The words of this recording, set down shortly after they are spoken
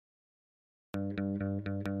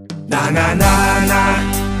Na na na na,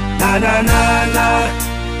 na na na na,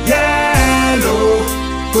 yellow,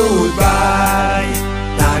 goodbye.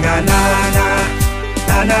 Na na na na,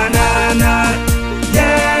 na na na na,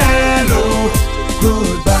 yellow,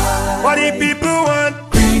 goodbye. What the people want?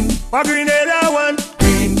 Green. What Grenada want?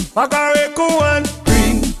 Green. What Calypso want?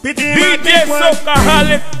 Green. DJ Soca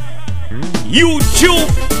YouTube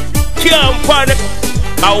can't panic.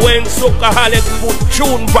 And when Soca put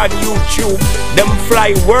tune on YouTube, them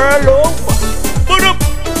fly world over. Put up.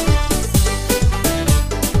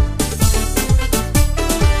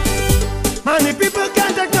 And the people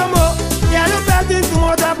can't take no more. Yellow belt into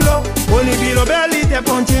motor blow. Only below belly they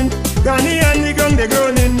punching. Granny and the gun they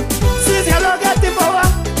groaning. Since yellow get the power,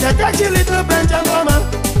 they catch a little bench and mama.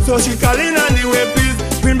 So she calling on the way, please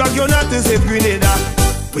bring back Jonah to save Grenada.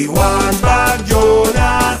 We want back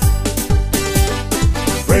Jonah.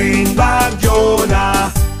 Bring back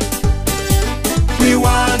Jonah. We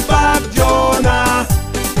want back Jonah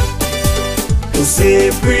to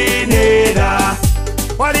save Grenada.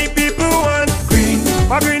 What the people want? Green.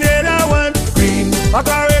 What Grenada want? Green. What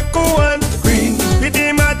Calypso want? Green.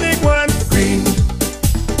 Diplomatic want? Green.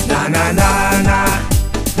 Na na na na,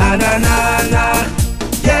 na na na na,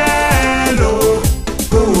 yellow,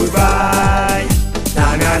 goodbye.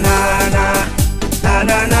 Na na na na, na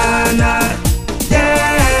na na na,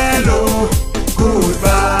 yellow,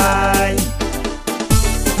 goodbye.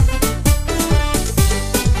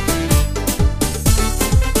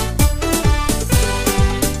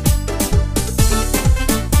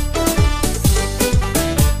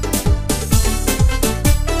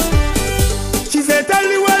 She said, tell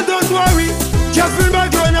the world don't worry, just bring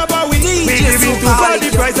back Jonah, but we give it to for the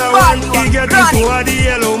price I want. He get it to the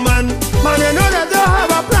yellow man. Man, you know they don't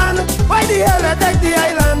have a plan. Why the hell they take the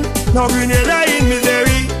island? Now Grenada in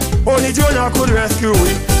misery, only Jonah could rescue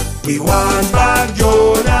it. We want back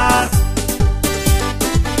Jonah.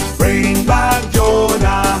 Bring back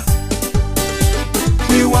Jonah.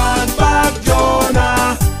 We want back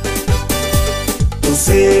Jonah to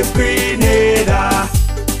save Grenada.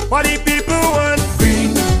 What the people want?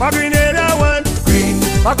 Green. What Grenada want? Green.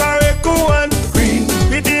 What Calypso want? Green.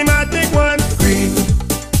 Diplomatic want? Green.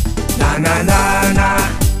 Na na na na,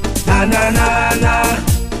 na na na na,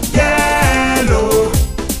 yellow,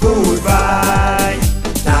 goodbye.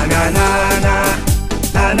 Na na na na,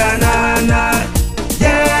 na na na na,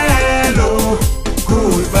 yellow,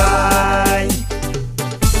 goodbye.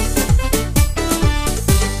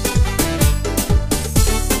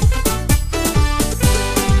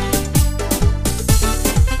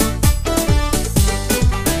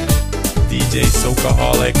 DJ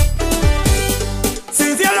Socaholic.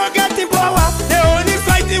 Since you don't get the power, they only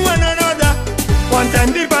fighting one another. One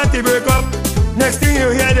time the party break up, next thing you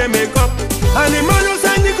hear they make up. And the man who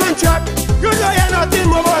signed the contract, you don't hear nothing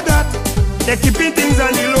more about that. They keeping things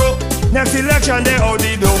on the low, next election they out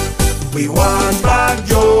the door. We want back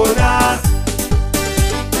Jonah.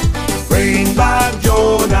 Bring back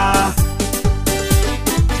Jonah.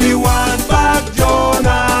 We want back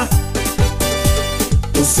Jonah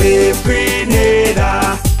to save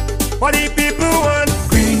Grenada. What the people want?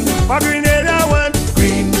 Green. What Grenada want?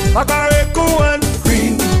 Green. What Calypso want?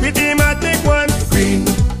 Green. Diplomatic want? Green.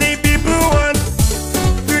 The people want?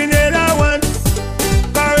 Grenada want?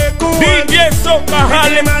 Calypso want? DJ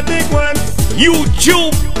Socaholic Diplomatic want?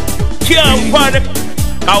 YouTube can't panic.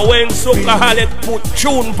 And when Soca put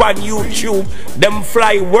tune on YouTube, them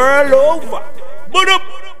fly world over. Put up.